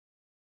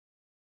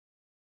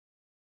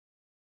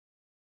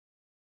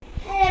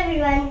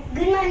everyone,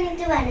 good morning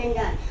to one and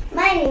all.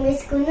 My name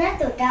is Kunna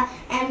Tota.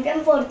 I am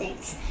from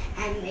 4th.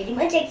 I am very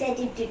much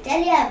excited to tell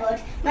you about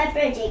my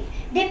project,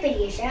 Drip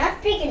Irrigation or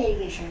Trickle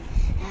Irrigation.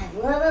 Have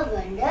you ever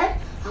wondered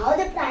how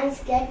the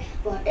plants get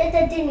water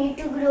that they need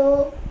to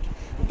grow?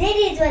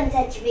 There is one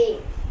such way,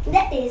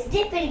 that is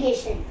drip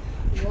irrigation.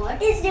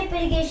 What is drip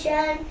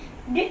irrigation?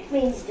 Drip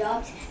means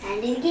drops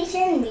and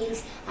irrigation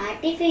means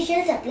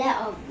artificial supply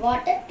of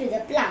water to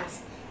the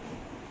plants.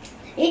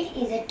 It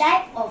is a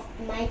type of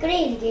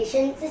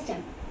micro-irrigation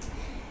system.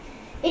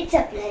 It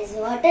supplies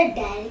water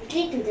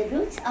directly to the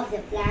roots of the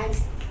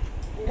plants,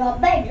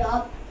 drop by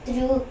drop,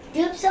 through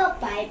tubes or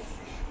pipes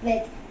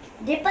with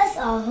drippers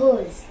or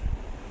holes.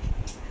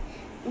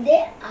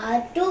 There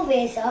are two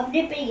ways of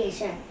drip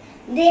irrigation.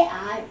 They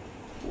are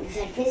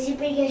surface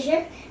drip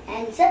irrigation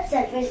and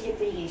subsurface drip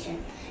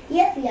irrigation.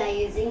 Here we are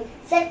using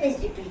surface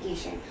drip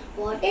irrigation.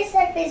 What is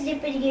surface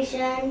drip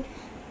irrigation?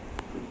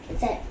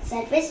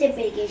 Surface drip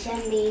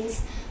irrigation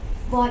means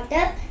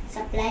water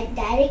supplied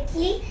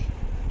directly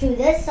to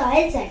the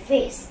soil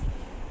surface.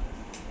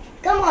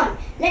 Come on,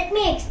 let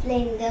me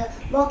explain the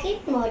working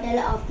model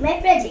of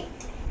my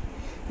project.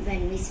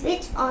 When we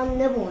switch on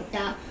the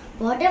motor,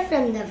 water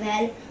from the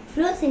well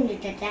flows into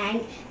the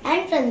tank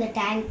and from the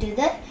tank to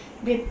the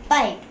drip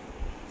pipe.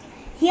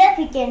 Here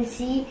we can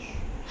see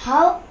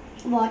how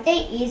water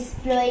is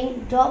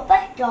flowing drop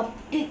by drop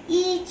to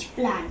each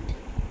plant.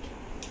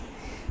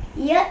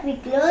 Here we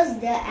close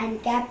the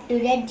end cap to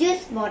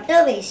reduce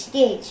water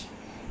wastage.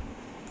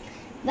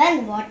 When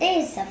the water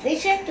is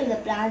sufficient to the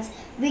plants,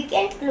 we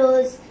can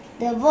close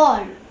the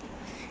valve.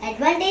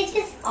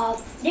 Advantages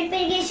of drip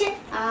irrigation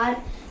are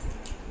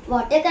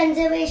water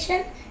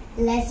conservation,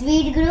 less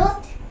weed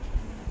growth,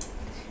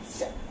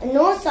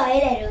 no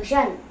soil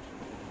erosion.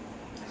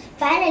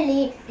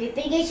 Finally, drip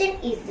irrigation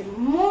is the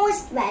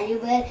most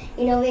valuable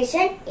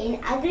innovation in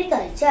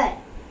agriculture.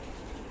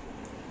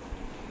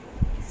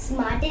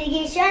 Smart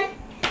irrigation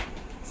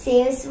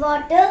saves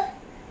water.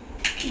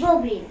 Go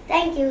green.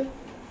 Thank you.